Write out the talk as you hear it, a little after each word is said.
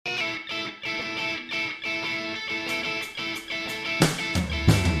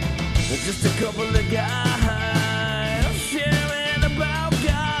Just a couple of guys sharing about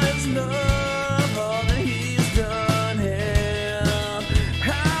God's love, all that He's done here,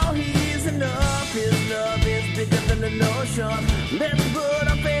 how He's enough. His love is bigger than the notion. Let's put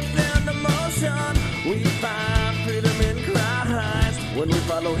our faith into motion. We find freedom in Christ when we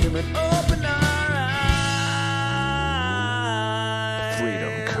follow Him and open our eyes.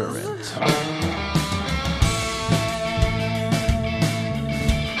 Freedom Current.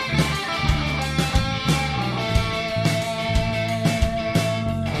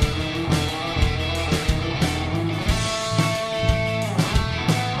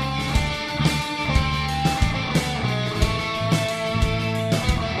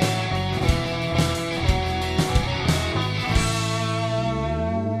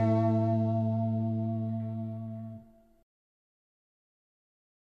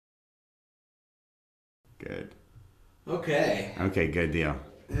 Good. Okay. Okay, good deal.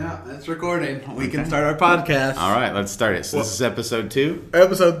 Yeah, it's recording. We can start our podcast. All right, let's start it. So this is episode 2?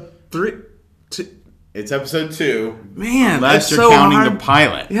 Episode 3. It's episode 2. Man, Unless that's you're so counting hard. the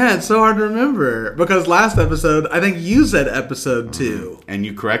pilot. Yeah, it's so hard to remember. Because last episode, I think you said episode 2. And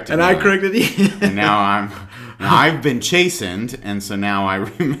you corrected And me. I corrected you. And now I've been chastened, and so now I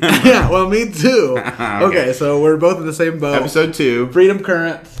remember. Yeah, well, me too. Okay, so we're both in the same boat. Episode 2, Freedom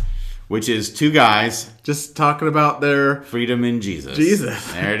Current. which is 2 guys, Just talking about their freedom in Jesus.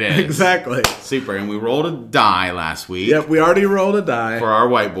 Jesus. There it is. Exactly. Super. And we rolled a die last week Yep, we already rolled a die. for our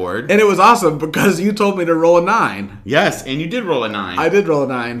whiteboard. And it was awesome because you told me to roll a 9. Yes, and you did roll a 9. I did roll a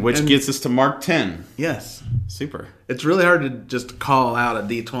 9. Which and gets us to Mark 10. Yes. Super. It's really hard to just call out a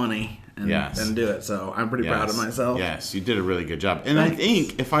D20 and, Yes. and do it. So I'm pretty proud of myself. Yes, you did a really good job. And Thanks. I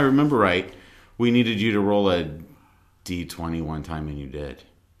think, if I remember right, we needed you to roll a D20 one time, and you did.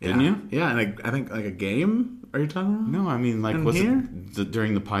 Didn't you? Yeah, and I think like a game. Are you talking about? No, I mean, like, In was here? it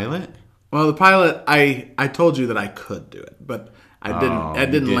during the pilot? Well, the pilot, I told you that I could do it, but I didn't. Oh, I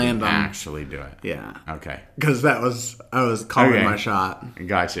didn't you land on. actually do it. Yeah, Okay. because I was calling Okay. my shot.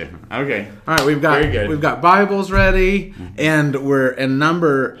 Gotcha. Okay. All right, Very good. we've got Bibles ready, and we're in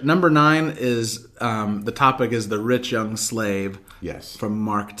number 9 is the topic is the rich young slave Yes. from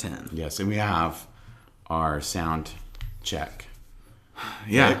Mark 10. Yes, and we have our sound check.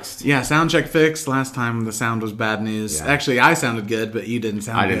 Yeah, Fixed. yeah. Sound check fixed. Last time the sound was bad news. Yeah. Actually, I sounded good, but you didn't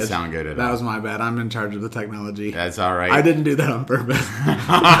sound. I good. didn't sound good at all. That was my bad. I'm in charge of the technology. That's all right. I didn't do that on purpose.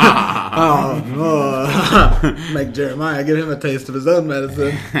 Make Jeremiah give him a taste of his own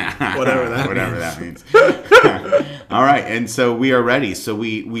medicine. Whatever that means. All right, and so we are ready. So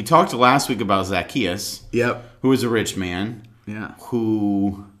we talked last week about Zacchaeus, Yep. who was a rich man Yeah.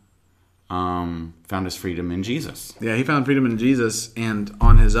 who found his freedom in Jesus. Yeah, he found freedom in Jesus and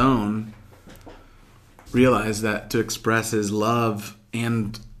on his own realized that to express his love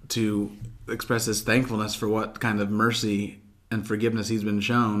and to express his thankfulness for what kind of mercy and forgiveness he's been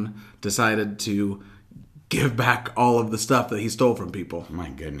shown, decided to give back all of the stuff that he stole from people. My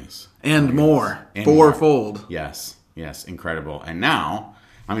goodness. And more. And Fourfold. Yes, incredible. And now,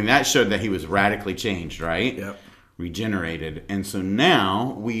 I mean, that showed that he was radically changed, right? Yep. Regenerated. And so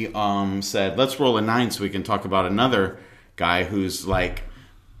now we said, let's roll a 9 so we can talk about another guy who's like,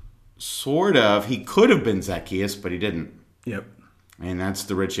 sort of, he could have been Zacchaeus, but he didn't. Yep. And that's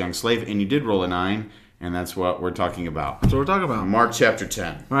the rich young slave. And you did roll a 9, and that's what we're talking about. That's what we're talking about. Mark chapter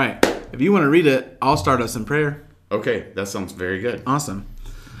 10. All right. If you want to read it, I'll start us in prayer. Okay, that sounds very good. Awesome.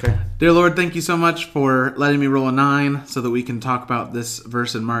 Okay. Dear Lord, thank you so much for letting me roll a 9 so that we can talk about this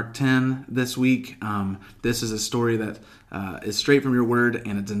verse in Mark 10 this week. This is a story that is straight from your word,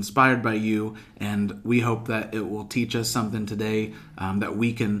 and it's inspired by you, and we hope that it will teach us something today that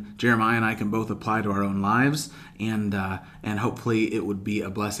we can, Jeremiah and I can both apply to our own lives, and hopefully it would be a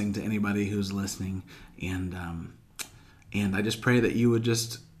blessing to anybody who's listening. And I just pray that you would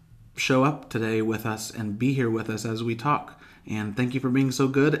just show up today with us and be here with us as we talk. And thank you for being so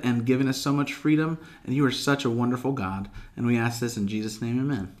good and giving us so much freedom. And you are such a wonderful God. And we ask this in Jesus' name,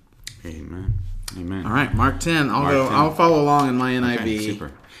 amen. Amen. Amen. All right, Mark 10. Mark 10. I'll follow along in my NIV. Okay,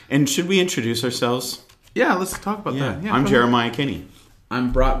 super. And should we introduce ourselves? Yeah, let's talk about that. Yeah, I'm go ahead. Jeremiah Kinney.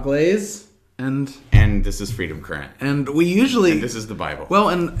 I'm Brock Glaze. And this is Freedom Current. we usually... And this is the Bible. Well,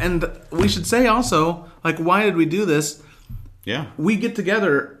 and we should say also, like, why did we do this? Yeah. We get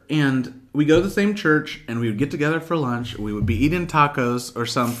together and we go to the same church and we would get together for lunch. We would be eating tacos or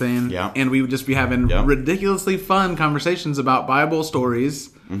something. Yeah. And we would just be having ridiculously fun conversations about Bible stories.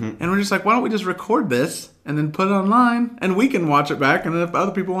 Mm-hmm. And we're just like, why don't we just record this and then put it online and we can watch it back. And if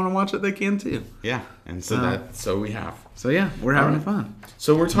other people want to watch it, they can too. Yeah. And so we have. So yeah, we're having fun.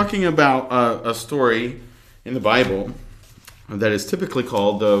 So we're talking about a story in the Bible that is typically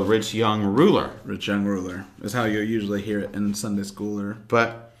called the rich young ruler. Rich young ruler is how you usually hear it in Sunday school.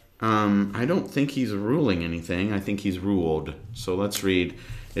 But I don't think he's ruling anything. I think he's ruled. So let's read.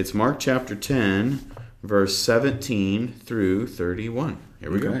 It's Mark chapter 10, verse 17 through 31.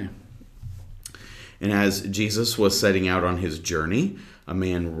 Here we go. And as Jesus was setting out on his journey, a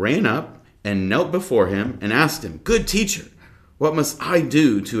man ran up and knelt before him and asked him, "Good teacher, what must I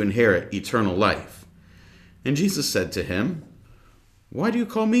do to inherit eternal life?" And Jesus said to him, "Why do you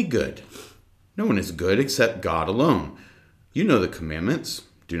call me good? No one is good except God alone. You know the commandments.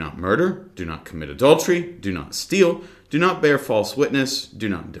 Do not murder, do not commit adultery, do not steal, do not bear false witness, do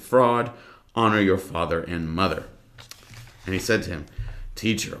not defraud, honor your father and mother." And he said to him,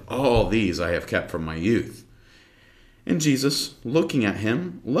 "Teacher, all these I have kept from my youth." And Jesus, looking at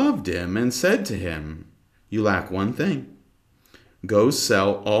him, loved him and said to him, "You lack one thing. Go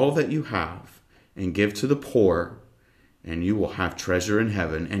sell all that you have and give to the poor, and you will have treasure in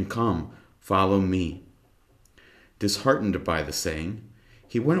heaven, and come, follow me." Disheartened by the saying,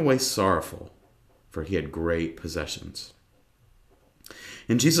 he went away sorrowful, for he had great possessions.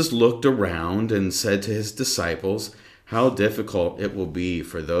 And Jesus looked around and said to his disciples, "How difficult it will be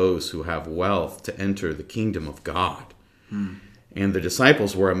for those who have wealth to enter the kingdom of God." And the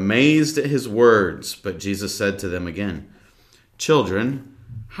disciples were amazed at his words, but Jesus said to them again, "Children,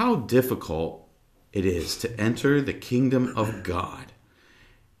 how difficult it is to enter the kingdom of God.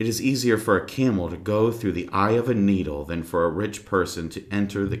 It is easier for a camel to go through the eye of a needle than for a rich person to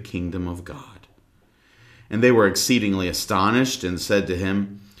enter the kingdom of God." And they were exceedingly astonished and said to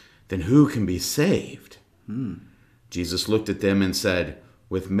him, "Then who can be saved?" Jesus looked at them and said,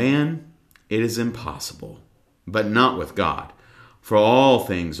 "With man it is impossible, but not with God, for all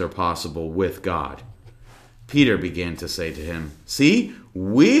things are possible with God." Peter began to say to him, "See,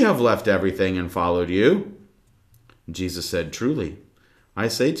 we have left everything and followed you." Jesus said, "Truly, I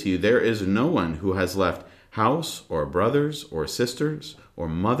say to you, there is no one who has left house or brothers or sisters or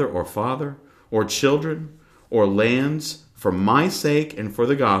mother or father or children or lands for my sake and for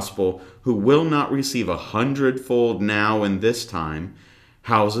the gospel, who will not receive 100-fold now in this time,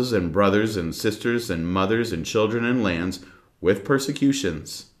 houses and brothers and sisters and mothers and children and lands, with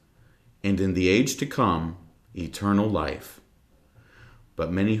persecutions, and in the age to come, eternal life.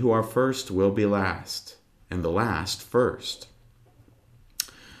 But many who are first will be last, and the last first."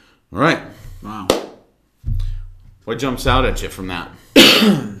 All right. Wow. What jumps out at you from that?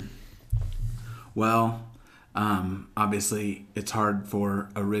 Well, obviously, it's hard for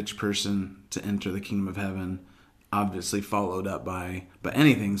a rich person to enter the kingdom of heaven. Obviously, followed up by, but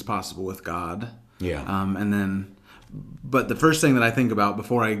anything's possible with God. Yeah. But the first thing that I think about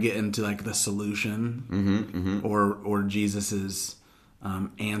before I get into like the solution or Jesus's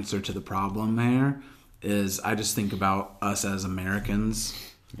answer to the problem there is I just think about us as Americans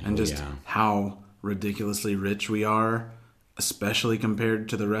and just how ridiculously rich we are, especially compared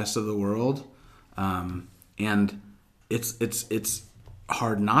to the rest of the world. And it's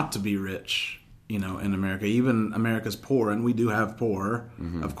hard not to be rich, in America. Even America's poor, and we do have poor,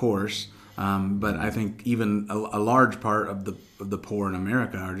 of course. But I think even a large part of the poor in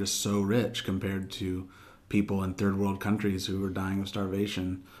America are just so rich compared to people in third world countries who are dying of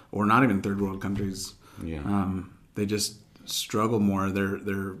starvation, or not even third world countries. Yeah. They just struggle more.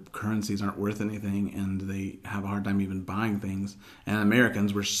 Their currencies aren't worth anything, and they have a hard time even buying things. And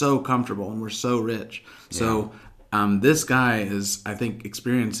Americans, we're so comfortable and we're so rich. Yeah. So this guy is, I think,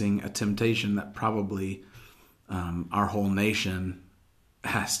 experiencing a temptation that probably our whole nation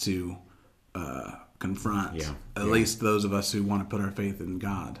has to confront. At least those of us who want to put our faith in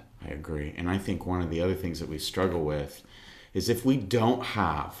God. I agree. And I think one of the other things that we struggle with is if we don't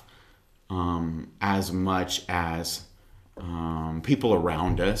have as much as people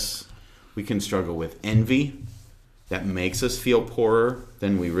around us, we can struggle with envy that makes us feel poorer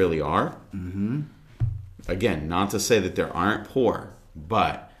than we really are. Mm-hmm. Again, not to say that there aren't poor,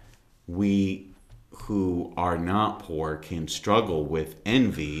 but we who are not poor can struggle with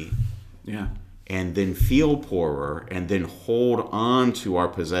envy. Yeah. And then feel poorer, and then hold on to our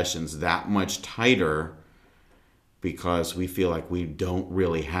possessions that much tighter because we feel like we don't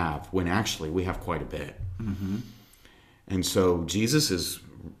really have, when actually we have quite a bit. Mm-hmm. And so Jesus is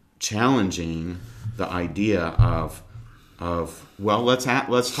challenging the idea of well, let's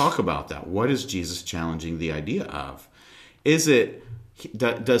talk about that. What is Jesus challenging the idea of?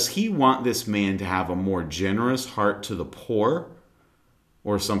 Does he want this man to have a more generous heart to the poor,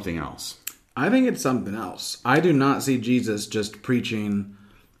 or something else? I think it's something else. I do not see Jesus just preaching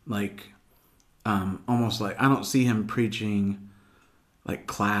like almost like, I don't see him preaching like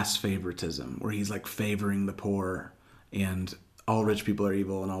class favoritism where he's like favoring the poor and all rich people are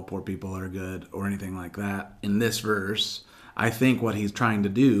evil and all poor people are good, or anything like that in this verse. I think what he's trying to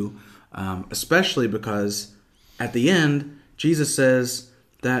do, especially because at the end, Jesus says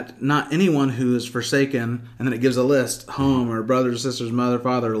that not anyone who is forsaken, and then it gives a list, home or brothers, sisters, mother,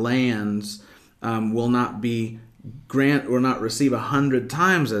 father, lands, will not receive 100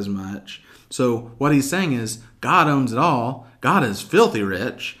 times as much. So what he's saying is God owns it all. God is filthy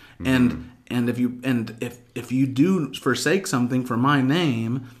rich, and if you do forsake something for my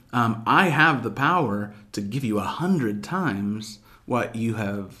name, I have the power to give you 100 times what you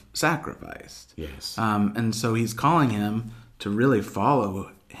have sacrificed. Yes. And so he's calling him to really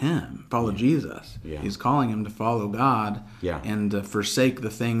follow Jesus. Yeah. He's calling him to follow God, Yeah. and to forsake the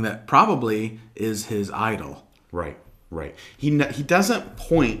thing that probably is his idol. Right. He doesn't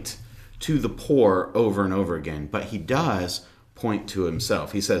point to the poor over and over again, but he does point to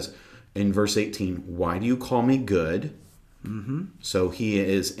himself. He says in verse 18, "Why do you call me good?" Mm-hmm. So he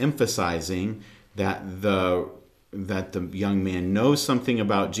is emphasizing that the young man knows something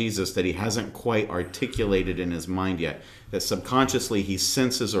about Jesus that he hasn't quite articulated in his mind yet, that subconsciously he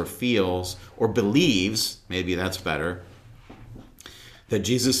senses or feels or believes, maybe that's better, that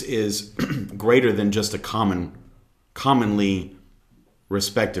Jesus is greater than just a commonly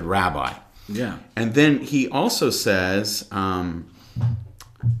respected rabbi. Yeah. And then he also says,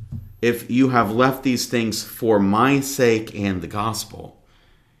 if you have left these things for my sake and the gospel.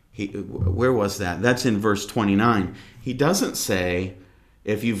 Where was that? That's in verse 29. He doesn't say,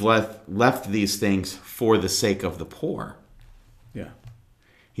 if you've left these things for the sake of the poor. Yeah.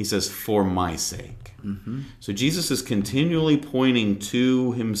 He says, for my sake. Mm-hmm. So Jesus is continually pointing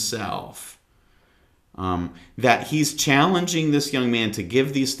to himself. That he's challenging this young man to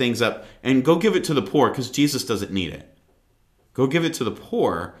give these things up and go give it to the poor, because Jesus doesn't need it. Go give it to the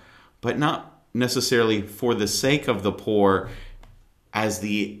poor, but not necessarily for the sake of the poor as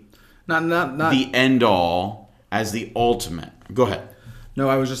the end all, as the ultimate. Go ahead. No,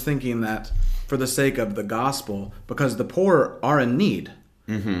 I was just thinking that for the sake of the gospel, because the poor are in need.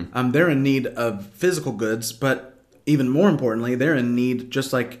 Mm-hmm. They're in need of physical goods, but even more importantly, they're in need,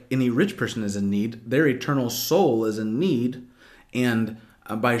 just like any rich person is in need. Their eternal soul is in need, and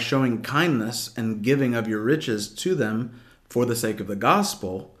by showing kindness and giving of your riches to them for the sake of the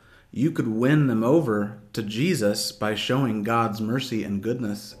gospel, you could win them over to Jesus by showing God's mercy and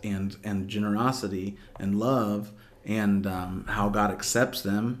goodness and generosity and love, and how God accepts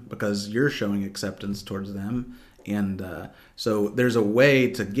them because you're showing acceptance towards them. And so there's a way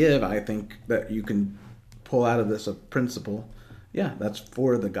to give, I think, that you can pull out of this a principle. Yeah, that's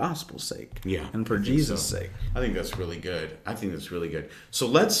for the gospel's sake. Yeah, and for Jesus' sake. I think that's really good. So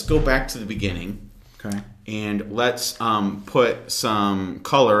let's go back to the beginning. Okay. And let's put some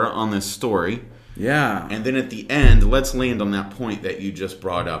color on this story. Yeah. And then at the end, let's land on that point that you just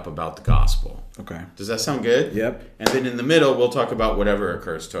brought up about the gospel. Okay. Does that sound good? Yep. And then in the middle, we'll talk about whatever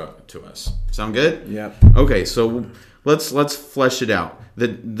occurs to us. Sound good? Yep. Okay, so let's flesh it out.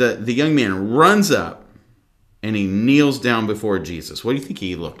 The young man runs up and he kneels down before Jesus. What do you think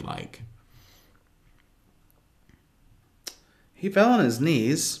he looked like? He fell on his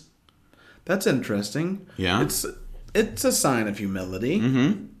knees. That's interesting. Yeah. It's a sign of humility.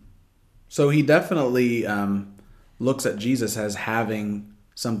 Mm-hmm. So he definitely looks at Jesus as having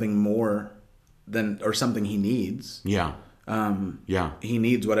something more than, or something he needs. Yeah. He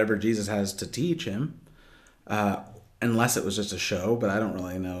needs whatever Jesus has to teach him, unless it was just a show. But I don't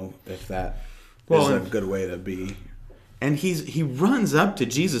really know if that is a good way to be. And he runs up to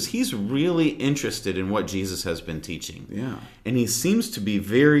Jesus. He's really interested in what Jesus has been teaching. Yeah. And he seems to be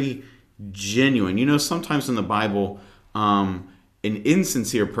very genuine. You know, sometimes in the Bible, an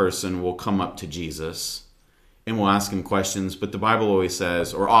insincere person will come up to Jesus and will ask him questions, but the Bible always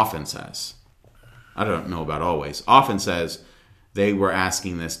says, or often says, I don't know about always, often says they were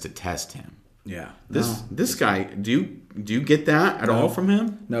asking this to test him. Yeah. This guy, do you get that at all from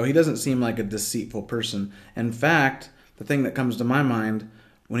him? No, he doesn't seem like a deceitful person. In fact, the thing that comes to my mind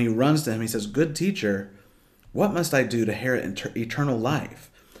when he runs to him, he says, "Good teacher, what must I do to inherit eternal life?"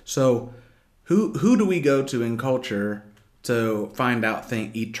 So, who do we go to in culture to find out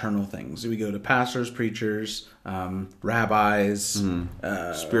eternal things? Do we go to pastors, preachers, rabbis,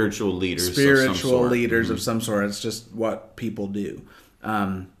 spiritual leaders, of some sort? It's just what people do.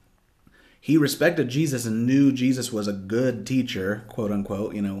 He respected Jesus and knew Jesus was a good teacher, quote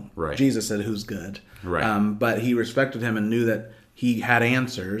unquote. You know, right. Jesus said, "Who's good?" Right. But he respected him and knew that he had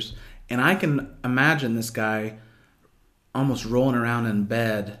answers. And I can imagine this guy almost rolling around in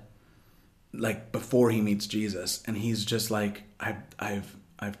bed, like before he meets Jesus, and he's just like, "I've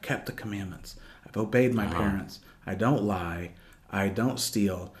I've kept the commandments. I've obeyed my parents. I don't lie. I don't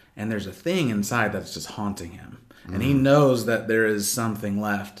steal. And there's a thing inside that's just haunting him. And he knows that there is something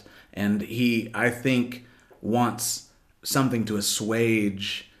left. And he, I think, wants something to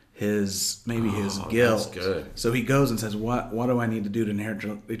assuage his guilt. That's good. So he goes and says, what do I need to do to inherit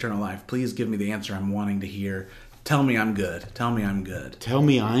eternal life? Please give me the answer I'm wanting to hear. Tell me I'm good. Tell me I'm good. Tell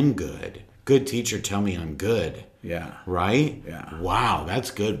me I'm good. Good teacher, tell me I'm good. Yeah. Right? Yeah. Wow,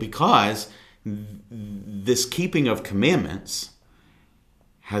 that's good, because this keeping of commandments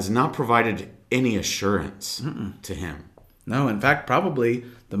has not provided any assurance to him. No, in fact, probably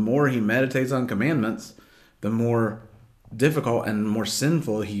the more he meditates on commandments, the more difficult and more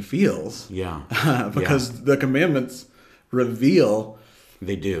sinful he feels. Yeah. Because the commandments reveal,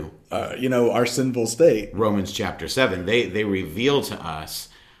 They do. our sinful state. Romans chapter 7, they reveal to us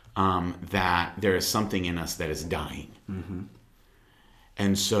that there is something in us that is dying. Mm-hmm.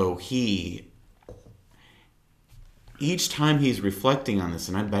 And so each time he's reflecting on this,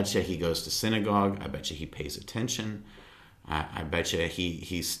 and I bet you he goes to synagogue, I bet you he pays attention, I bet you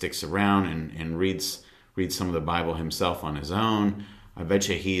he sticks around and reads some of the Bible himself on his own. I bet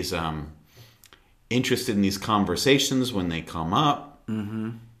you he's interested in these conversations when they come up,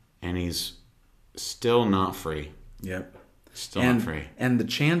 and he's still not free. Yep. Still not free. And the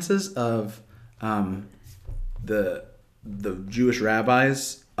chances of the Jewish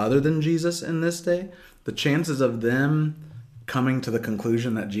rabbis other than Jesus in this day, the chances of them coming to the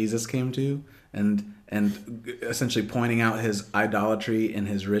conclusion that Jesus came to and essentially pointing out his idolatry and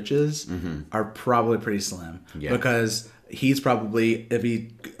his riches are probably pretty slim. Yeah. Because he's probably, if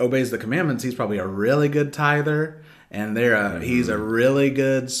he obeys the commandments, he's probably a really good tither, and he's a really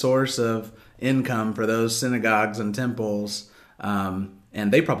good source of income for those synagogues and temples. And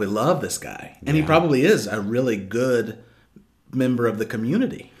they probably love this guy. And he probably is a really good member of the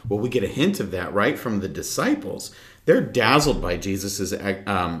community. Well, we get a hint of that, right, from the disciples. They're dazzled by Jesus's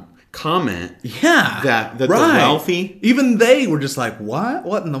comment. Yeah. That the right. wealthy... Even they were just like, what?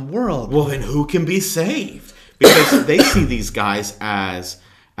 What in the world? Well, then who can be saved? Because they see these guys as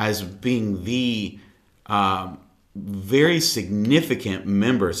being the very significant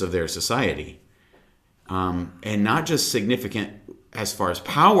members of their society. And not just significant as far as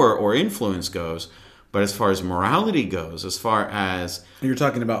power or influence goes, but as far as morality goes, as far as... You're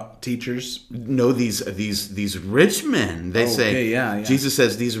talking about teachers? No, these rich men. They say, yeah. Jesus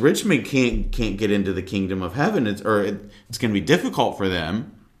says these rich men can't get into the kingdom of heaven. It's going to be difficult for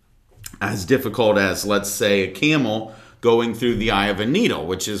them. As difficult as, let's say, a camel going through the eye of a needle,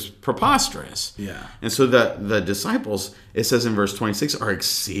 which is preposterous. Yeah. And so the disciples, it says in verse 26, are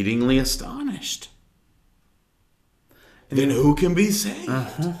exceedingly astonished. Then who can be saved?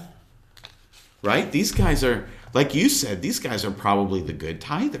 Uh-huh. Right? These guys are, like you said, these guys are probably the good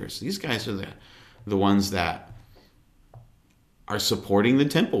tithers. These guys are the ones that are supporting the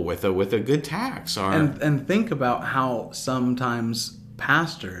temple with a good tax. And think about how sometimes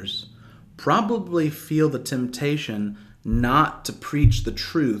pastors probably feel the temptation not to preach the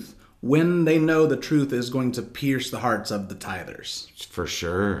truth when they know the truth is going to pierce the hearts of the tithers. For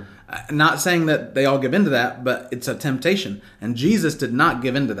sure. Not saying that they all give into that, but it's a temptation. And Jesus did not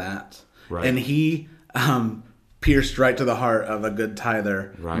give into that. Right. And he pierced right to the heart of a good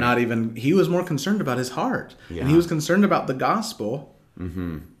tither. Right. He was more concerned about his heart. Yeah. And he was concerned about the gospel.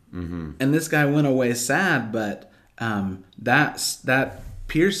 Mm-hmm. Mm-hmm. And this guy went away sad, but that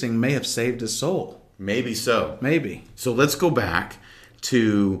piercing may have saved his soul. Maybe so. Maybe. So let's go back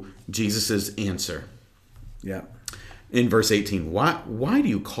to Jesus' answer. Yeah. In verse 18, why do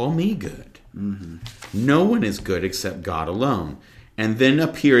you call me good? Mm-hmm. No one is good except God alone. And then a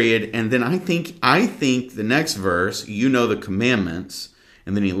period, and then I think the next verse, you know the commandments,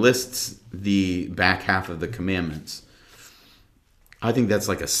 and then he lists the back half of the commandments. I think that's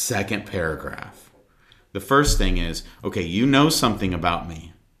like a second paragraph. The first thing is, okay, you know something about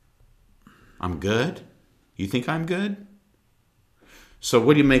me. I'm good? You think I'm good? So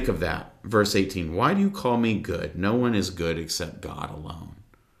what do you make of that? Verse 18, why do you call me good? No one is good except God alone.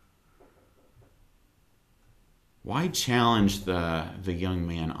 Why challenge the young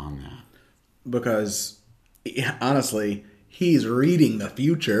man on that? Because, honestly, he's reading the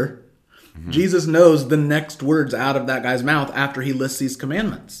future. Mm-hmm. Jesus knows the next words out of that guy's mouth after he lists these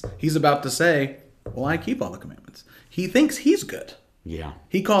commandments. He's about to say, well, I keep all the commandments. He thinks he's good. Yeah.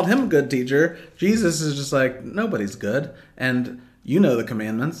 He called him a good teacher. Jesus is just like, nobody's good. And you know the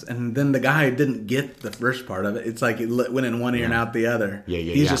commandments. And then the guy didn't get the first part of it. It's like it went in one ear and out the other.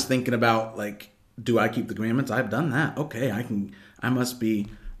 He's just thinking about, like, do I keep the commandments? I've done that. Okay, I must be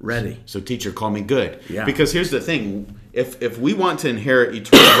ready. So teacher, call me good. Yeah. Because here's the thing. If we want to inherit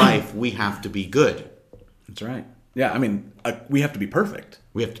eternal life, we have to be good. That's right. Yeah, I mean, we have to be perfect.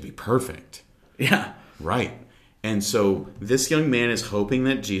 We have to be perfect. Yeah. Right. And so this young man is hoping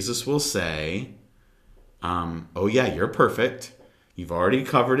that Jesus will say, oh yeah, you're perfect. You've already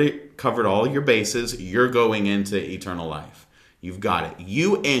covered all your bases. You're going into eternal life. You've got it.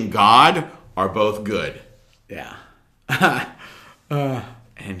 You and God are both good. Yeah.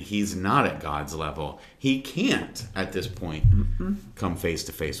 And he's not at God's level. He can't, at this point, come face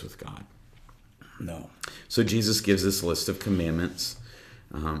to face with God. No. So Jesus gives this list of commandments.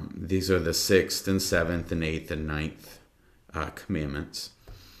 These are the 6th and 7th and 8th and 9th commandments.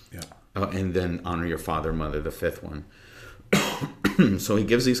 Yeah. And then honor your father and mother, the 5th one. So he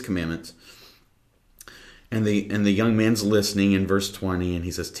gives these commandments. And the young man's listening in verse 20, and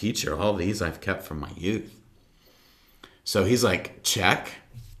he says, Teacher, all these I've kept from my youth. So he's like, check,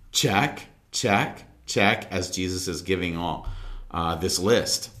 check, check, check, as Jesus is giving all this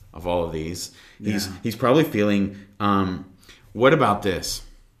list of all of these. He's probably feeling, what about this?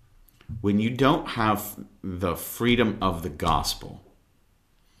 When you don't have the freedom of the gospel,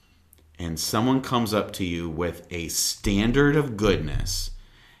 and someone comes up to you with a standard of goodness,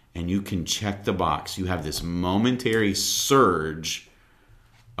 and you can check the box, you have this momentary surge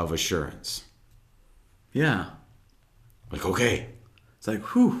of assurance. Yeah. Like, okay. It's like,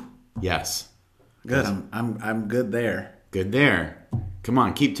 whew. Yes. Good. I'm good there. Good there. Come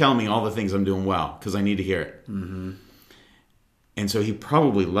on, keep telling me all the things I'm doing well, because I need to hear it. Mm-hmm. And so he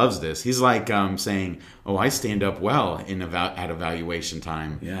probably loves this. He's like saying, oh, I stand up well at evaluation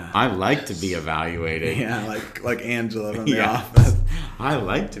time. Yeah. I like to be evaluated. Yeah, like Angela from the Yeah. office. I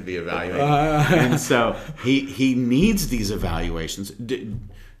like to be evaluated. And so he needs these evaluations.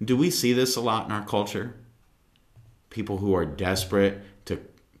 Do we see this a lot in our culture? People who are desperate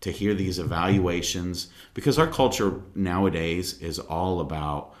to hear these evaluations. Because our culture nowadays is all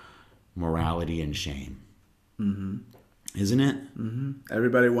about morality and shame. Mm-hmm. Isn't it? Mm-hmm.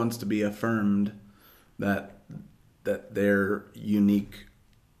 Everybody wants to be affirmed that their unique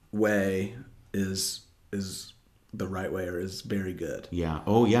way is the right way or is very good. Yeah.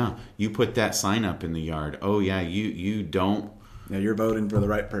 Oh, yeah. You put that sign up in the yard. Oh, yeah. You don't. Yeah, you're voting for the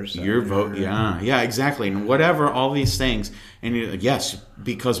right person. Your vote. Yeah, exactly. And whatever, all these things. And yes,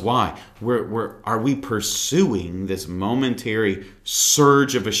 because why? Are we pursuing this momentary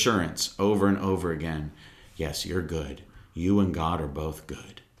surge of assurance over and over again? Yes, you're good. You and God are both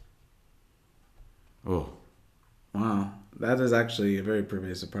good. Oh. Wow. That is actually a very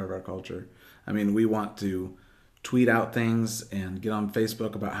pervasive part of our culture. I mean, we want to tweet out things and get on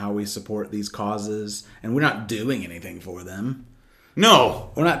Facebook about how we support these causes, and we're not doing anything for them.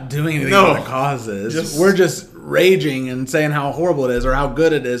 No. We're not doing anything No. for the causes. We're just raging and saying how horrible it is or how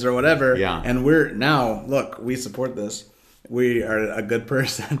good it is or whatever. Yeah. And look, we support this. We are a good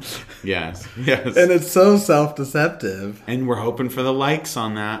person. Yes. And it's so self-deceptive. And we're hoping for the likes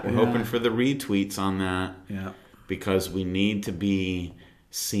on that. We're Yeah. hoping for the retweets on that. Yeah. Because we need to be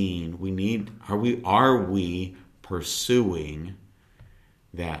seen. Are we pursuing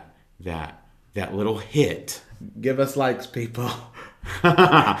that little hit? Give us likes, people.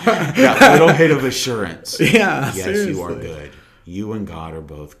 That little hit of assurance. Yeah, Yes, seriously. you are good. You and God are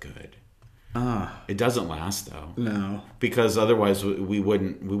both good. It doesn't last though. No. Because otherwise we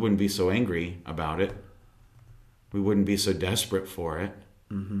wouldn't be so angry about it. We wouldn't be so desperate for it.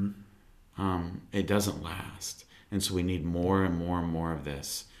 Mm-hmm. It doesn't last. And so we need more and more and more of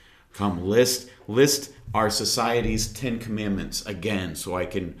this. Come, list our society's 10 commandments again so I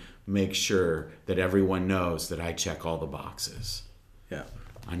can make sure that everyone knows that I check all the boxes. Yeah.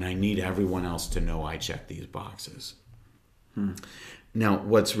 And I need everyone else to know I check these boxes. Now,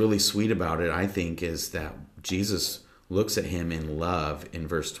 what's really sweet about it, I think, is that Jesus looks at him in love in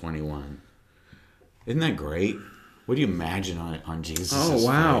verse 21. Isn't that great? What do you imagine on Jesus' Oh,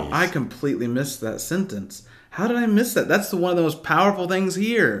 wow. face? I completely missed that sentence. How did I miss that? That's one of the most powerful things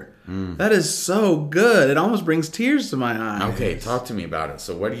here. That is so good. It almost brings tears to my eyes. Okay, talk to me about it.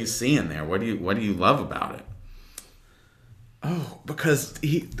 So what do you see in there? What do you love about it? Oh,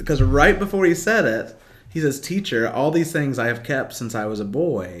 because right before he said it, he says, "Teacher, all these things I have kept since I was a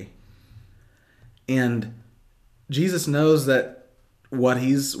boy." And Jesus knows that what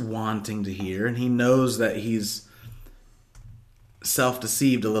he's wanting to hear, and he knows that he's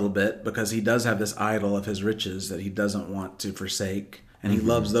self-deceived a little bit because he does have this idol of his riches that he doesn't want to forsake, and he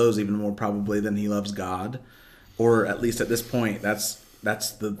loves those even more probably than he loves God, or at least at this point that's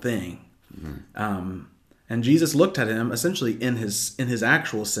the thing. And Jesus looked at him essentially in his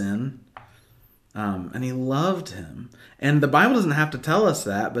actual sin and he loved him. And the Bible doesn't have to tell us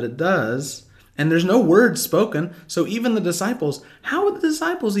that, but it does. And there's no words spoken. So even the disciples, how would the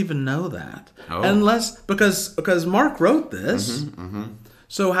disciples even know that? Oh. Unless, because Mark wrote this.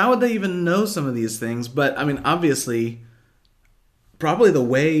 So how would they even know some of these things? But, I mean, obviously, probably the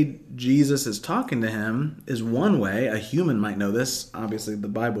way Jesus is talking to him is one way. A human might know this. Obviously, the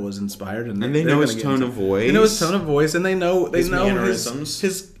Bible is inspired, and they know his tone of voice. They know his tone of voice, and they know mannerisms.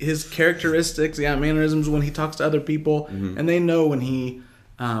 his characteristics. Yeah, mannerisms when he talks to other people, and they know when he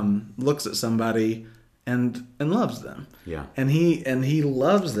looks at somebody and loves them. Yeah, and he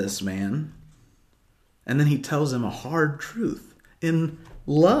loves this man, and then he tells him a hard truth in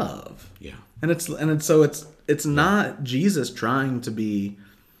love. Yeah, and it's not Jesus trying to be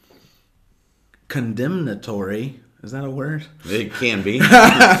condemnatory. Is that a word? it can be.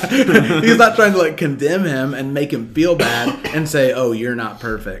 He's not trying to like condemn him and make him feel bad and say, "Oh, you're not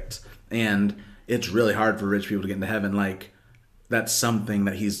perfect," and it's really hard for rich people to get into heaven. Like that's something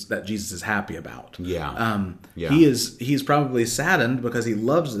that Jesus is happy about. Yeah. He's probably saddened because he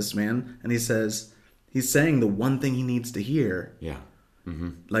loves this man, and he's saying the one thing he needs to hear. Yeah.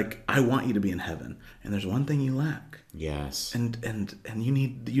 Like, I want you to be in heaven, and there's one thing you lack. Yes. And you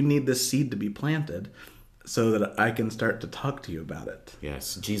need this seed to be planted so that I can start to talk to you about it.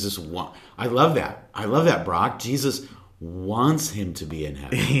 Yes. I love that, Brock. Jesus wants him to be in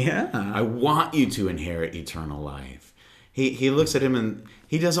heaven. Yeah. I want you to inherit eternal life. He looks at him and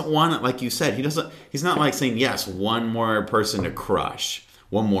he doesn't want it, like you said. He's not like saying, yes, one more person to crush,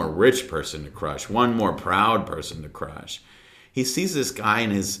 one more rich person to crush, one more proud person to crush. He sees this guy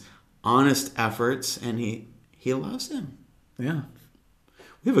and his honest efforts, and he loves him. Yeah.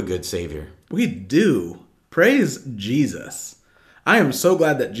 We have a good Savior. We do. Praise Jesus. I am so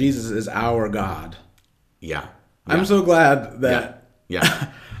glad that Jesus is our God. Yeah. I'm so glad that... Yeah.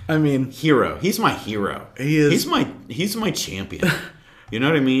 I mean... Hero. He's my hero. He is. He's my champion. You know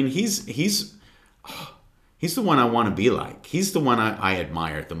what I mean? He's the one I want to be like. He's the one I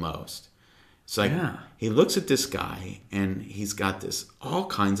admire the most. It's like he looks at this guy and he's got all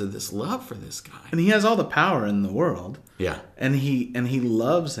kinds of this love for this guy. And he has all the power in the world. Yeah. And he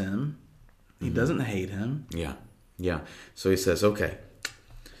loves him. He doesn't hate him. Yeah. Yeah. So he says, okay.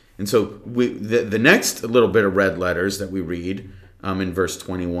 And so the next little bit of red letters that we read in verse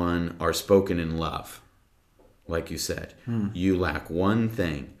 21 are spoken in love. Like you said, you lack one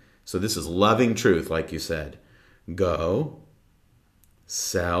thing. So this is loving truth, like you said. Go,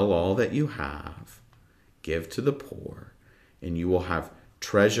 sell all that you have, give to the poor, and you will have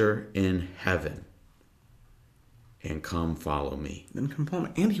treasure in heaven. And come follow me. Then come follow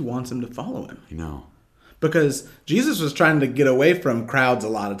me. And he wants him to follow him. I know. Because Jesus was trying to get away from crowds a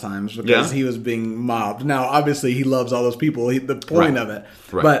lot of times because he was being mobbed. Now, obviously, he loves all those people. The point of it.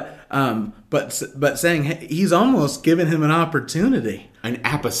 Right. But saying he's almost given him an opportunity. An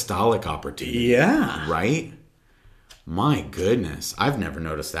apostolic opportunity. Yeah. Right? My goodness. I've never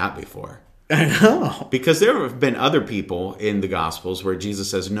noticed that before. I know. Because there have been other people in the Gospels where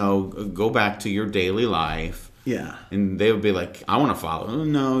Jesus says, no, go back to your daily life. Yeah. And they would be like, I want to follow. Oh,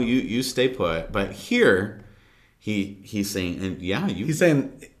 no, you stay put. But here, he's saying, and he's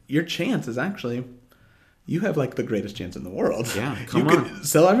saying, your chance is actually, you have like the greatest chance in the world. Yeah, come on. Could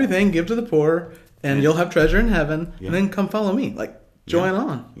sell everything, give to the poor, and you'll have treasure in heaven, and then come follow me. Like, join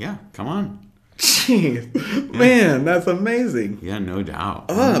on. Yeah, come on. Jeez. Man, that's amazing. Yeah, no doubt.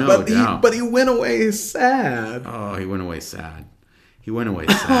 But he went away sad. Oh, he went away sad. He went away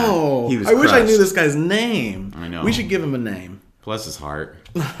sad. Oh, he was I wish I crushed. knew this guy's name. I know. We should give him a name. Bless his heart.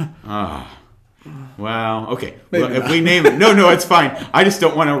 Well, okay. Maybe well, if we name him, no, it's fine. I just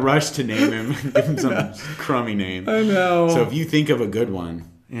don't want to rush to name him. Give him some crummy name. I know. So if you think of a good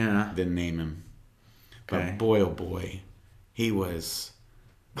one, then name him. Okay. But boy, oh boy, he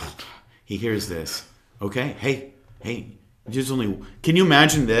hears this. Okay, hey, can you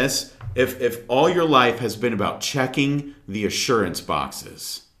imagine this? If all your life has been about checking the assurance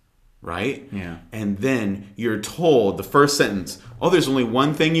boxes, right? Yeah. And then you're told the first sentence, oh, there's only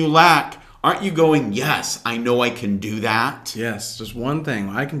one thing you lack. Aren't you going, yes, I know I can do that? Yes, just one thing.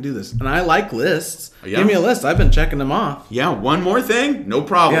 I can do this. And I like lists. Yeah. Give me a list. I've been checking them off. Yeah, one more thing? No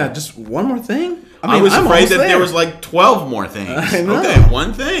problem. Yeah, just one more thing? I was afraid that there was like 12 more things. I know. Okay,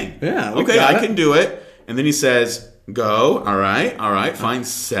 one thing. Yeah, okay, I can do it. And then he says, go. All right, fine.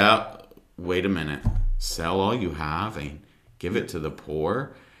 Sell. Wait a minute. Sell all you have and give it to the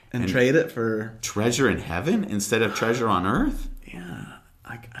poor. And trade it for treasure in heaven instead of treasure on earth? Yeah.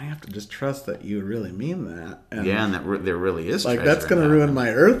 I have to just trust that you really mean that. And and that there really is treasure. Like, that's going to ruin my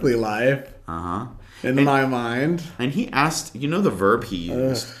earthly life. Uh-huh. In my mind. And he asked, the verb he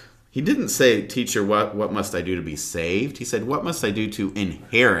used? He didn't say, teacher, what must I do to be saved? He said, what must I do to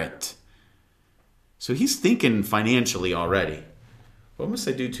inherit? So he's thinking financially already. What must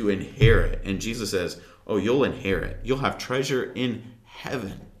I do to inherit? And Jesus says, oh, you'll inherit. You'll have treasure in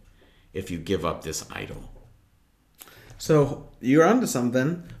heaven if you give up this idol. So you're onto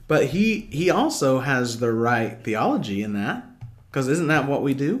something, but he also has the right theology in that, because isn't that what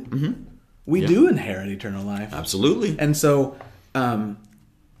we do? Mm-hmm. We do inherit eternal life. Absolutely. And so,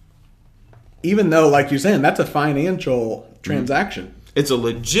 even though, like you're saying, that's a financial transaction. It's a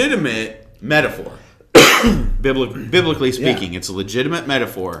legitimate metaphor. Biblically speaking, it's a legitimate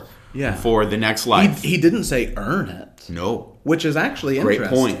metaphor for the next life. He didn't say earn it. No. Which is actually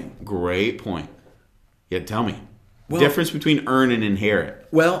interesting. Great point. Yeah, tell me. Difference between earn and inherit.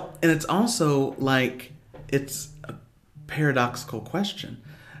 Well, and it's also like, it's a paradoxical question.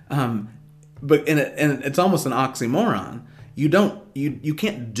 But it's almost an oxymoron. You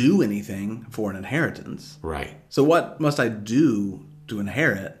can't do anything for an inheritance. Right. So what must I do to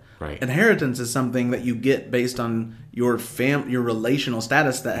inherit? Right. Inheritance is something that you get based on your relational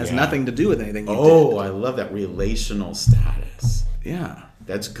status that has nothing to do with anything you did. I love that relational status. Yeah.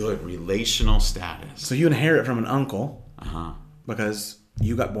 That's good. Relational status. So you inherit from an uncle Uh-huh. because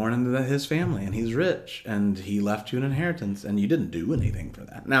you got born into his family and he's rich and he left you an inheritance and you didn't do anything for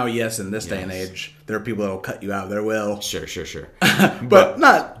that. Now, yes, in this day and age, there are people that will cut you out of their will. Sure. But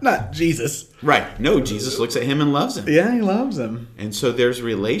not Jesus. Right. No, Jesus looks at him and loves him. Yeah, he loves him. And so there's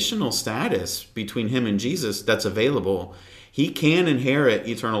relational status between him and Jesus that's available. He can inherit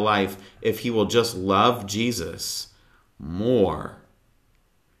eternal life if he will just love Jesus more.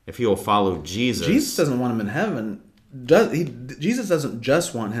 If he will follow Jesus. Jesus doesn't want him in heaven. Jesus doesn't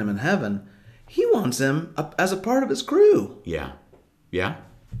just want him in heaven. He wants him as a part of his crew. Yeah.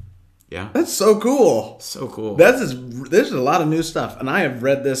 That's so cool. So cool. There's a lot of new stuff. And I have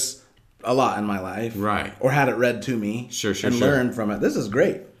read this a lot in my life. Right. Or had it read to me. Sure. And learned from it. This is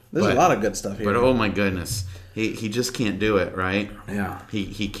great. There's a lot of good stuff here. But oh my goodness. He just can't do it, right? Yeah.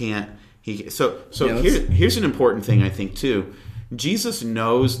 He can't. Here's an important thing I think too. Jesus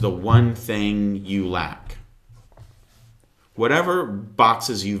knows the one thing you lack. Whatever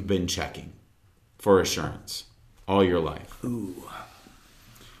boxes you've been checking for assurance all your life. Ooh.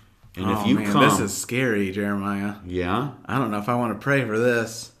 And if you come... This is scary, Jeremiah. Yeah? I don't know if I want to pray for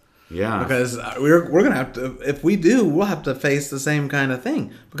this. Yeah. Because we're going to have to... If we do, we'll have to face the same kind of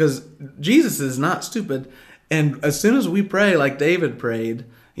thing. Because Jesus is not stupid. And as soon as we pray like David prayed...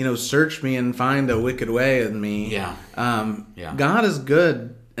 search me and find a wicked way in me. Yeah. God is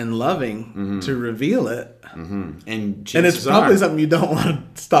good and loving to reveal it. Mm-hmm. And it's probably something you don't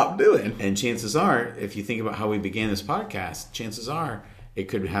want to stop doing. And chances are, if you think about how we began this podcast, chances are it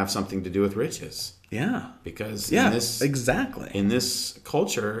could have something to do with riches. Yeah. Because exactly. In this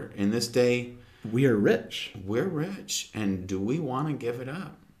culture, in this day, we are rich. We're rich. And do we want to give it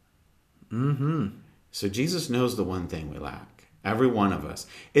up? Mm-hmm. So Jesus knows the one thing we lack. Every one of us.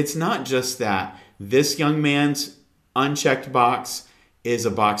 It's not just that this young man's unchecked box is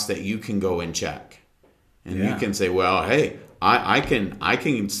a box that you can go and check. And you can say, well, hey, I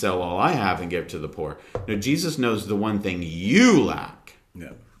can sell all I have and give to the poor. No, Jesus knows the one thing you lack.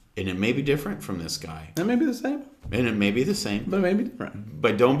 Yeah. And it may be different from this guy. It may be the same. And it may be the same. But it may be different.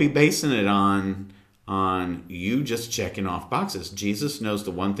 But don't be basing it on you just checking off boxes. Jesus knows the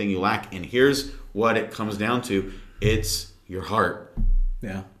one thing you lack. And here's what it comes down to. It's your heart.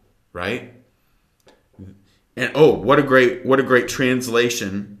 Yeah. Right? And what a great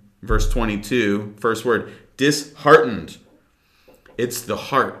translation. Verse 22, first word, disheartened. It's the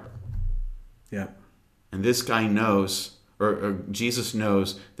heart. Yeah. And this guy knows, or Jesus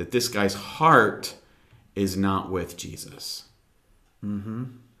knows, that this guy's heart is not with Jesus. Mm-hmm.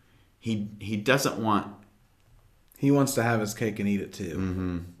 He doesn't want... He wants to have his cake and eat it too.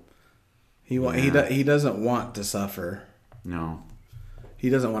 Mm-hmm. He doesn't want to suffer. No. He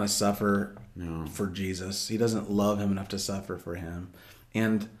doesn't want to suffer for Jesus. He doesn't love him enough to suffer for him.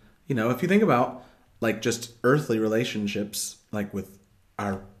 And, if you think about, like, just earthly relationships, like with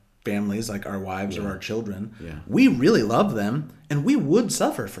our families, like our wives or our children, we really love them, and we would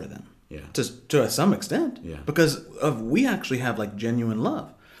suffer for them to some extent because we actually have, like, genuine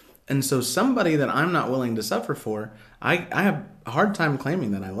love. And so somebody that I'm not willing to suffer for, I have a hard time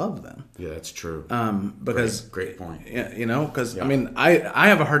claiming that I love them. Yeah, that's true. Because great point. Because I mean, I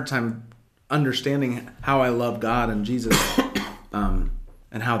have a hard time understanding how I love God and Jesus,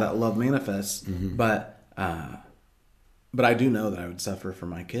 and how that love manifests. Mm-hmm. But I do know that I would suffer for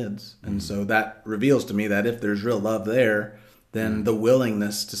my kids, and so that reveals to me that if there's real love there, then the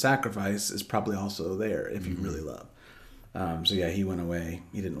willingness to sacrifice is probably also there if you really love. So yeah, he went away.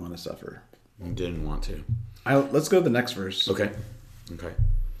 He didn't want to suffer. He didn't want to. Let's go to the next verse. Okay.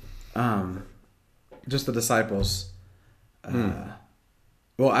 Just the disciples.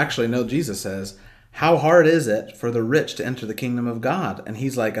 Well, actually, no, Jesus says, how hard is it for the rich to enter the kingdom of God? And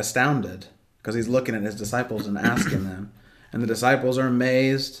he's like astounded because he's looking at his disciples and asking them. And the disciples are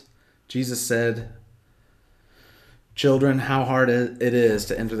amazed. Jesus said, children, how hard it is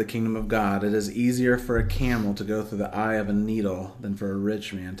to enter the kingdom of God. It is easier for a camel to go through the eye of a needle than for a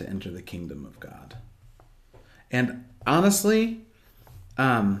rich man to enter the kingdom of God. And honestly,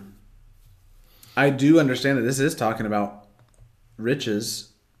 I do understand that this is talking about riches.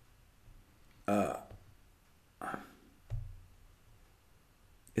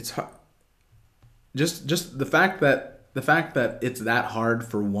 It's hard. Just the fact that it's that hard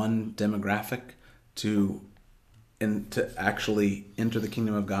for one demographic to actually enter the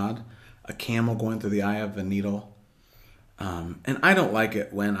kingdom of God, a camel going through the eye of a needle. And I don't like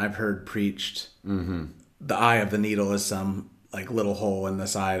it when I've heard preached the eye of the needle is some like little hole in the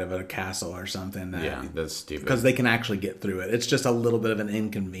side of a castle or something. That's stupid. Because they can actually get through it. It's just a little bit of an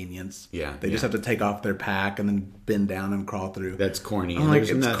inconvenience. Yeah. They just have to take off their pack and then bend down and crawl through. That's corny. I'm like,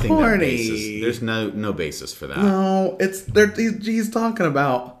 There's it's nothing corny. basis. There's no basis for that. No, he's talking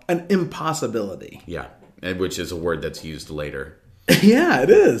about an impossibility. Yeah. Which is a word that's used later. Yeah, it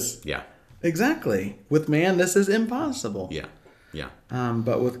is. Yeah. Exactly. With man, this is impossible. Yeah. Yeah.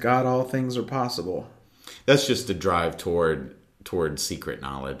 But with God, all things are possible. That's just a drive toward secret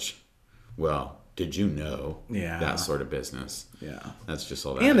knowledge. Well, did you know? Yeah. That sort of business. Yeah. That's just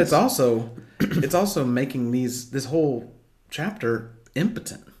all that And is. it's also making this whole chapter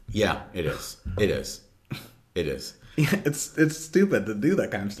impotent. Yeah, it is. It is. It is. Yeah, it's stupid to do that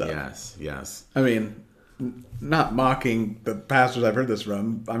kind of stuff. Yes. Yes. I mean, not mocking the pastors I've heard this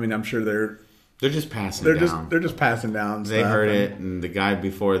from. I mean, I'm sure they're just passing down. They're just passing down. They stuff heard it, and the guy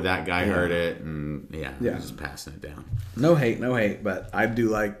before that guy heard it, and they're Yeah. just passing it down. No hate, but I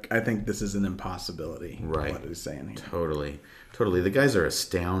think this is an impossibility. Right. What he's saying here. Totally. The guys are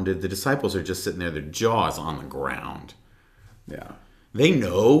astounded. The disciples are just sitting there, their jaws on the ground. Yeah. They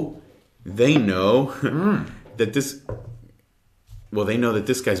know that this. Well, they know that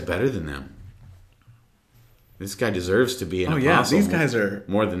this guy's better than them. This guy deserves to be an apostle. These guys are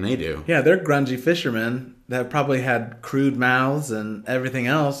more than they do. Yeah, they're grungy fishermen that probably had crude mouths and everything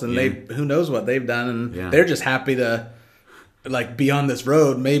else, and who knows what they've done, and they're just happy to like be on this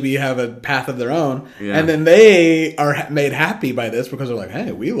road, maybe have a path of their own, and then they are made happy by this because they're like,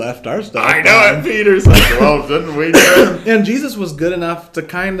 hey, we left our stuff. I know it. Peter's like, well, didn't we? And Jesus was good enough to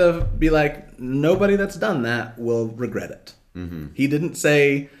kind of be like, nobody that's done that will regret it. Mm-hmm. He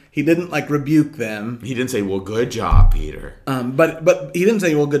didn't like rebuke them. He didn't say, well, good job, Peter. But he didn't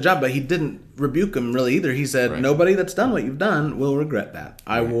say, well, good job, but he didn't rebuke them really either. He said, nobody that's done what you've done will regret that.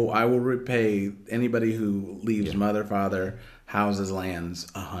 I will repay anybody who leaves mother, father, houses, lands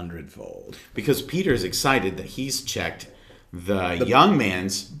 100-fold. Because Peter's excited that he's checked the young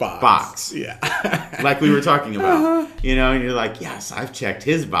man's box. Yeah. Like we were talking about. You know, and you're like, yes, I've checked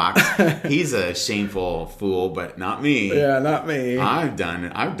his box. He's a shameful fool, but not me. Yeah, not me. I've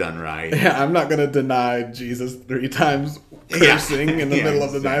done right. Yeah, I'm not going to deny Jesus 3 times cursing in the middle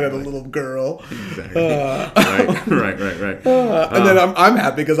of the night at a little girl. Exactly. Right. And then I'm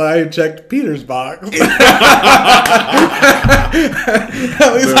happy because I checked Peter's box. At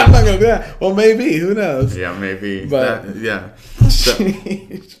least I'm not going to do that. Well, maybe. Who knows? Yeah, maybe. But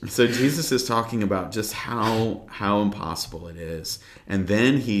So Jesus is talking about just how impossible it is. And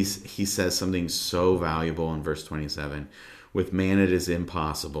then he says something so valuable in verse 27. With man it is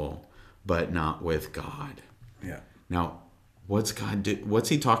impossible, but not with God. Yeah. Now, what's God do? What's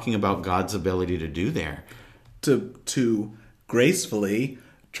he talking about God's ability to do there? To gracefully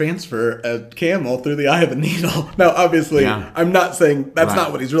transfer a camel through the eye of a needle. Now, obviously, I'm not saying that's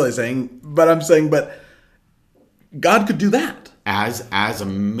not what he's really saying, but I'm saying, but God could do that. As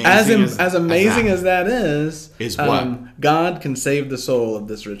amazing as that is what? God can save the soul of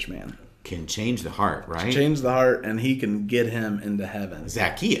this rich man. Can change the heart, right? Change the heart, and he can get him into heaven.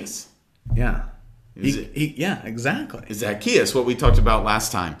 Zacchaeus. Yeah. Yeah, exactly. Zacchaeus, what we talked about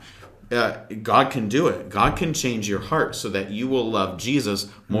last time. God can do it. God can change your heart so that you will love Jesus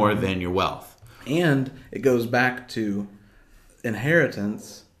more than your wealth. And it goes back to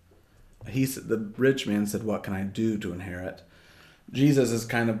inheritance. The rich man said, what can I do to inherit? Jesus is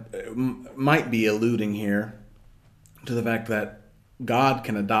kind of, might be alluding here to the fact that God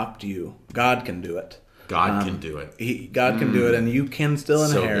can adopt you. God can do it. God can do it. God can do it, and you can still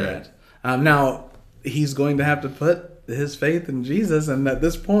inherit. Now, he's going to have to put his faith in Jesus, and at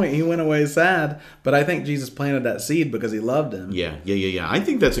this point he went away sad. But I think Jesus planted that seed because he loved him. Yeah. I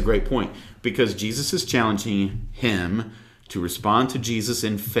think that's a great point, because Jesus is challenging him to respond to Jesus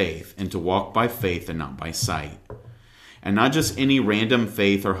in faith and to walk by faith and not by sight. And not just any random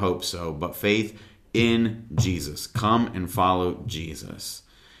faith or hope so, but faith in Jesus. Come and follow Jesus.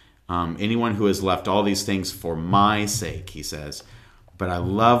 Anyone who has left all these things for my sake, he says. But I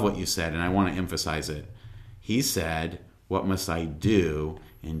love what you said, and I want to emphasize it. He said, what must I do?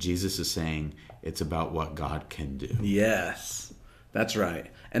 And Jesus is saying, it's about what God can do. Yes, that's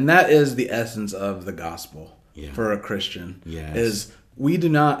right. And that is the essence of the gospel for a Christian. Yes. Is we do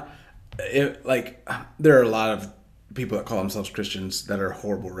not, there are a lot of people that call themselves Christians that are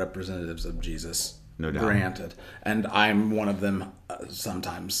horrible representatives of Jesus. No doubt. Granted. And I'm one of them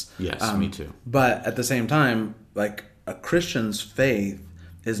sometimes. Yes, me too. But at the same time, like, a Christian's faith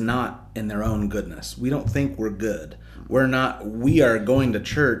is not in their own goodness. We don't think we're good. We are going to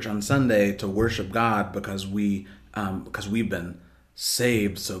church on Sunday to worship God because we've been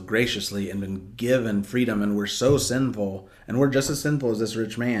saved so graciously and been given freedom, and we're so sinful, and we're just as sinful as this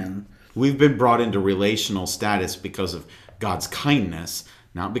rich man. We've been brought into relational status because of God's kindness,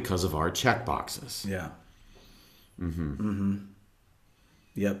 not because of our check boxes. Yeah.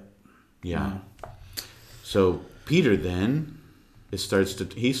 Yep. Yeah. So Peter then starts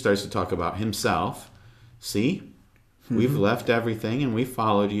to talk about himself. See, we've left everything and we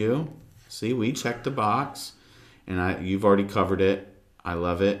followed you. See, we checked the box, and you've already covered it. I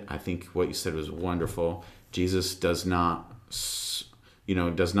love it. I think what you said was wonderful. Jesus does not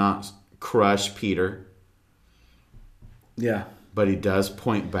crush Peter. Yeah. But he does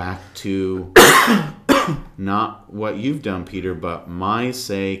point back to not what you've done, Peter, but my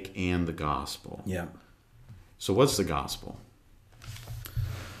sake and the gospel. Yeah. So what's the gospel?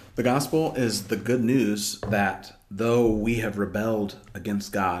 The gospel is the good news that though we have rebelled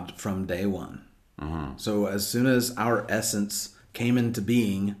against God from day one, so as soon as our essence came into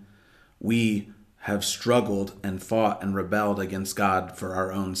being, we have struggled and fought and rebelled against God for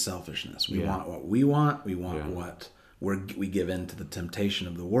our own selfishness. We want what we want. We want what we give in to the temptation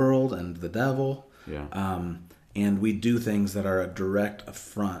of the world and the devil. Yeah. And we do things that are a direct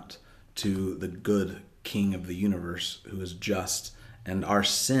affront to the good King of the universe, who is just. And our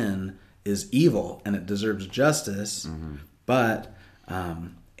sin is evil, and it deserves justice. But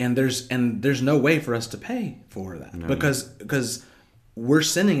and there's no way for us to pay for that, because we're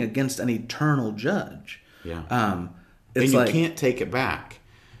sinning against an eternal judge. Yeah. And you can't take it back.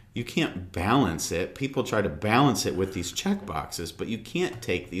 You can't balance it. People try to balance it with these check boxes, but you can't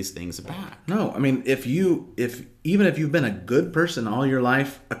take these things back. No, I mean, even if you've been a good person all your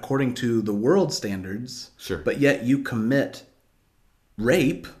life according to the world standards, sure, but yet you commit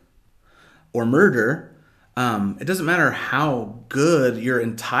rape or murder, it doesn't matter how good your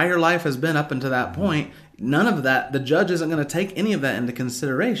entire life has been up until that point. None of that, the judge isn't going to take any of that into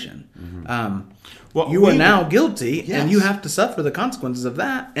consideration. You are now guilty, and you have to suffer the consequences of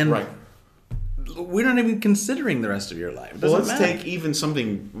that. And we're not even considering the rest of your life. Well, let's take even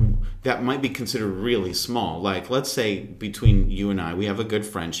something that might be considered really small. Like, let's say between you and I, we have a good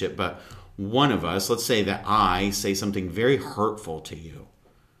friendship, but one of us, let's say that I say something very hurtful to you.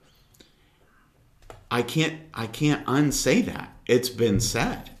 I can't unsay that. It's been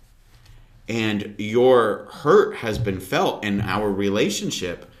said. And your hurt has been felt, and our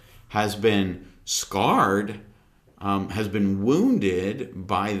relationship has been scarred, has been wounded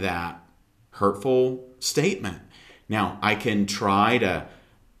by that hurtful statement. Now, I can try to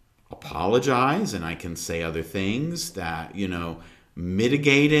apologize, and I can say other things that,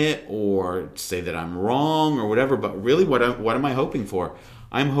 mitigate it, or say that I'm wrong or whatever. But really, what am I hoping for?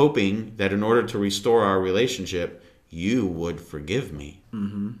 I'm hoping that in order to restore our relationship, you would forgive me,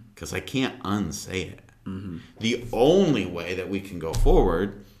 because I can't unsay it. The only way that we can go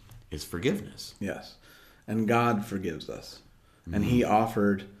forward is forgiveness. Yes. And God forgives us. And he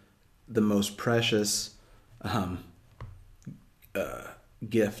offered the most precious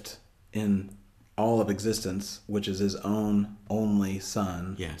gift in all of existence, which is his own only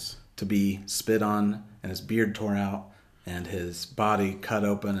son. Yes. To be spit on and his beard tore out and his body cut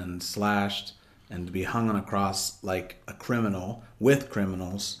open and slashed, and to be hung on a cross like a criminal with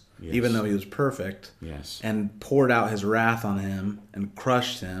criminals, even though he was perfect. Yes. And poured out his wrath on him and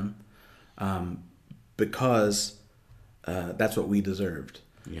crushed him, because that's what we deserved.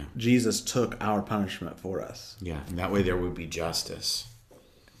 Yeah. Jesus took our punishment for us. Yeah, and that way there would be justice.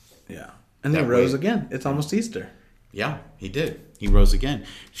 Yeah. And he rose again. It's almost Easter. Yeah, he did. He rose again,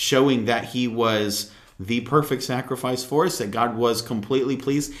 showing that he was the perfect sacrifice for us, that God was completely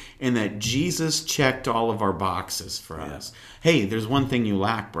pleased, and that Jesus checked all of our boxes for us. Hey, there's one thing you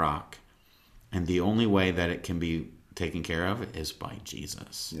lack, Brock, and the only way that it can be taken care of is by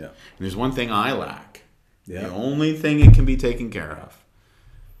Jesus. Yeah. And there's one thing I lack. Yeah. The only thing it can be taken care of,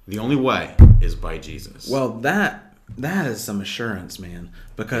 the only way, is by Jesus. Well, that is some assurance, man,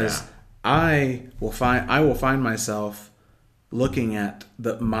 because Yeah. I will find myself looking at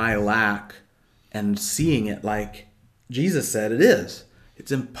my lack and seeing it like Jesus said it is.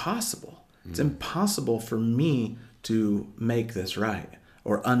 It's impossible. It's impossible for me to make this right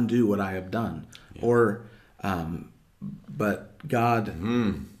or undo what I have done. Or, but God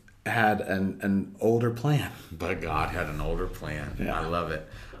had an older plan. But God had an older plan. Yeah. I love it.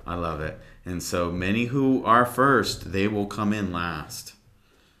 I love it. And so many who are first, they will come in last.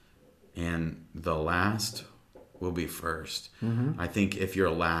 And the last will be first. I think if you're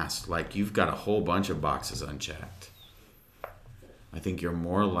last, like you've got a whole bunch of boxes unchecked. I think you're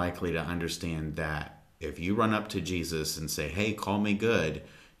more likely to understand that if you run up to Jesus and say, hey, call me good,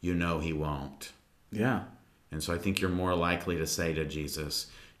 you know he won't. Yeah. And so I think you're more likely to say to Jesus,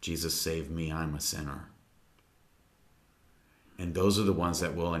 Jesus, save me, I'm a sinner. And those are the ones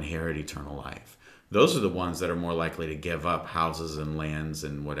that will inherit eternal life. Those are the ones that are more likely to give up houses and lands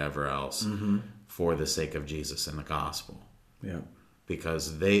and whatever else for the sake of Jesus and the gospel. Yeah.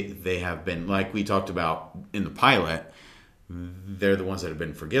 Because they have been, like we talked about in the pilot, they're the ones that have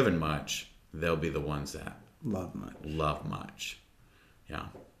been forgiven much. They'll be the ones that Love much. Yeah.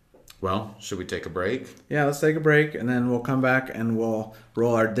 Well, should we take a break? Yeah, let's take a break, and then we'll come back and we'll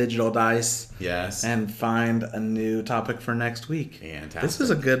roll our digital dice. Yes. And find a new topic for next week. Fantastic. This is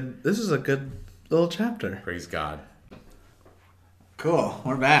a good little chapter. Praise God. Cool.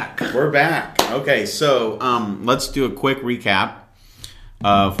 We're back. We're back. Okay, so let's do a quick recap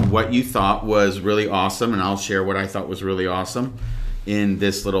of what you thought was really awesome, and I'll share what I thought was really awesome in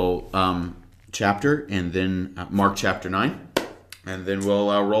this little chapter, and then Mark chapter 9. And then we'll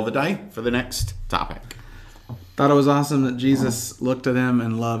roll the die for the next topic. Thought it was awesome that Jesus looked at him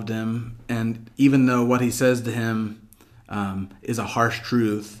and loved him. And even though what he says to him is a harsh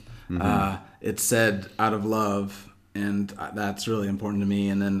truth, it's said out of love. And that's really important to me.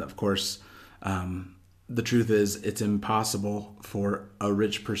 And then, of course, the truth is it's impossible for a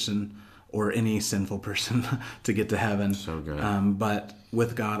rich person or any sinful person to get to heaven. So good. But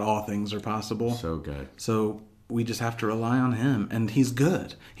with God, all things are possible. So good. So we just have to rely on him, and he's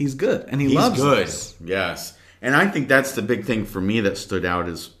good. He's good, and he loves us. Yes. And I think that's the big thing for me that stood out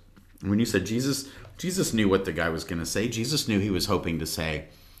is when you said Jesus knew what the guy was going to say. Jesus knew he was hoping to say,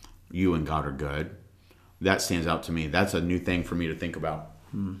 you and God are good. That stands out to me. That's a new thing for me to think about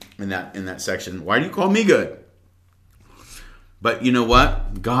in that section. Why do you call me good? But you know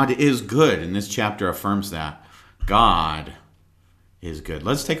what? God is good, and this chapter affirms that. God is good.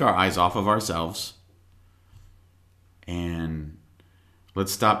 Let's take our eyes off of ourselves. And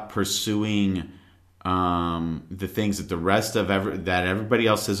let's stop pursuing the things that the rest of that everybody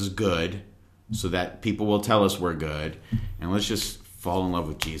else says is good, so that people will tell us we're good. And let's just fall in love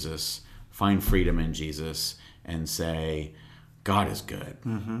with Jesus, find freedom in Jesus, and say, God is good.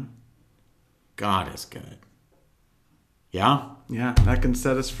 God is good. Yeah? Yeah, that can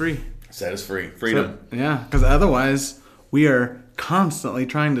set us free. Set us free. Freedom. Yeah, because otherwise we are constantly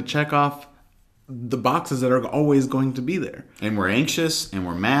trying to check off the boxes that are always going to be there. And we're anxious, and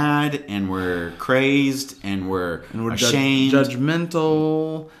we're mad, and we're crazed, and we're ashamed.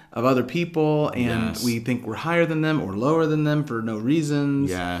 Judgmental of other people, and Yes. we think we're higher than them or lower than them for no reasons.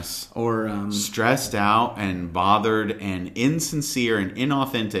 Yes. Or Stressed out and bothered and insincere and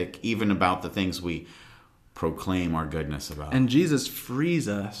inauthentic even about the things we proclaim our goodness about. and Jesus frees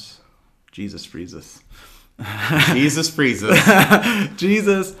us. Jesus frees us. Jesus frees us.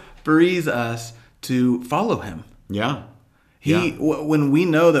 Jesus frees us to follow him. Yeah. When we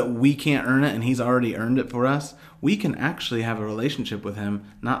know that we can't earn it and he's already earned it for us, we can actually have a relationship with him,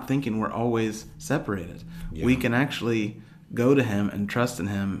 not thinking we're always separated. Yeah. We can actually go to him and trust in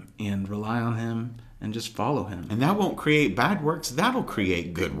him and rely on him and just follow him. And that won't create bad works. That'll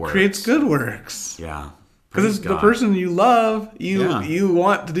create good works. Creates good works. Yeah. Because it's the person you love, you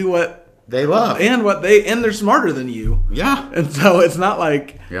want to do what they love. and they're smarter than you. Yeah. And so it's not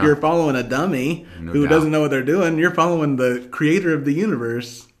like Yeah. you're following a dummy who doubt. doesn't know what they're doing. You're following the creator of the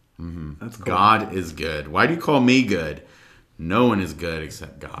universe. That's cool. God is good. Why do you call me good? No one is good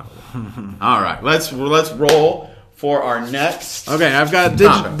except God. All right. Let's roll for our next. Okay, I've got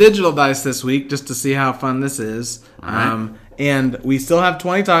topic. digital dice this week just to see how fun this is. All right. And we still have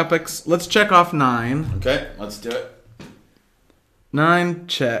 20 topics. Let's check off 9. Okay. Let's do it. 9,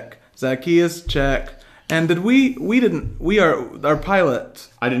 check. Zacchaeus, check. And did our pilot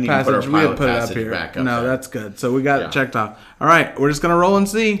I didn't even put our passage, we had pilot put it up passage here. back up No, there. that's good. So we got Yeah. it checked off. All right, we're just going to roll and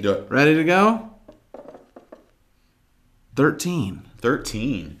see. Do it. Ready to go? 13.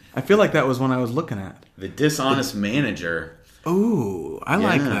 13. I feel like that was one I was looking at. The dishonest manager. Ooh, I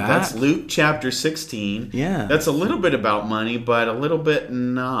like Yeah, that. That's Luke chapter 16. Yeah. That's a little bit about money, but a little bit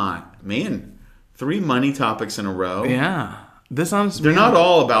not. Man, 3 money topics in a row. Yeah. Dishonest They're man- not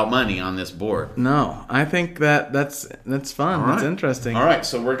all about money on this board. No, I think that's fun. All That's right. interesting. All right,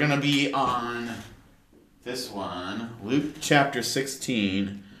 so we're going to be on this one. Luke chapter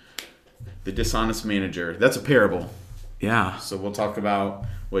 16, the dishonest manager. That's a parable. Yeah. So we'll talk about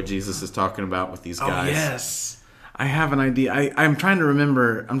what Jesus is talking about with these guys. Oh, yes. I have an idea. I'm trying to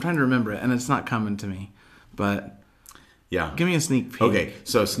remember it, and it's not coming to me. But Yeah. give me a sneak peek. Okay,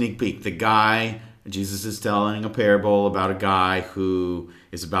 so sneak peek. The guy, Jesus is telling a parable about a guy who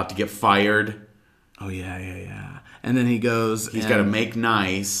is about to get fired. Oh, yeah. And then he goes... He's got to make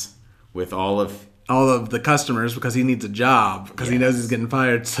nice with all of the customers because he needs a job because he Yes. knows he's getting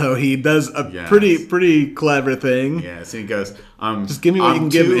fired. So he does a Yes. pretty clever thing. Yes, and he goes, Just give me what you can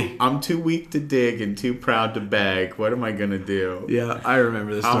give me. I'm too weak to dig and too proud to beg. What am I going to do? Yeah, I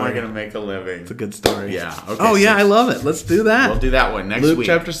remember this How am story. I going to make a living? It's a good story. Yeah, okay, Oh, yeah, so- I love it. Let's do that. We'll do that one next Luke week.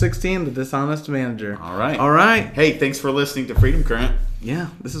 chapter 16, the dishonest manager. All right. All right. Hey, thanks for listening to Freedom Current. Yeah,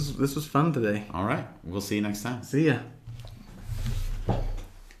 this was fun today. All right. We'll see you next time. See ya.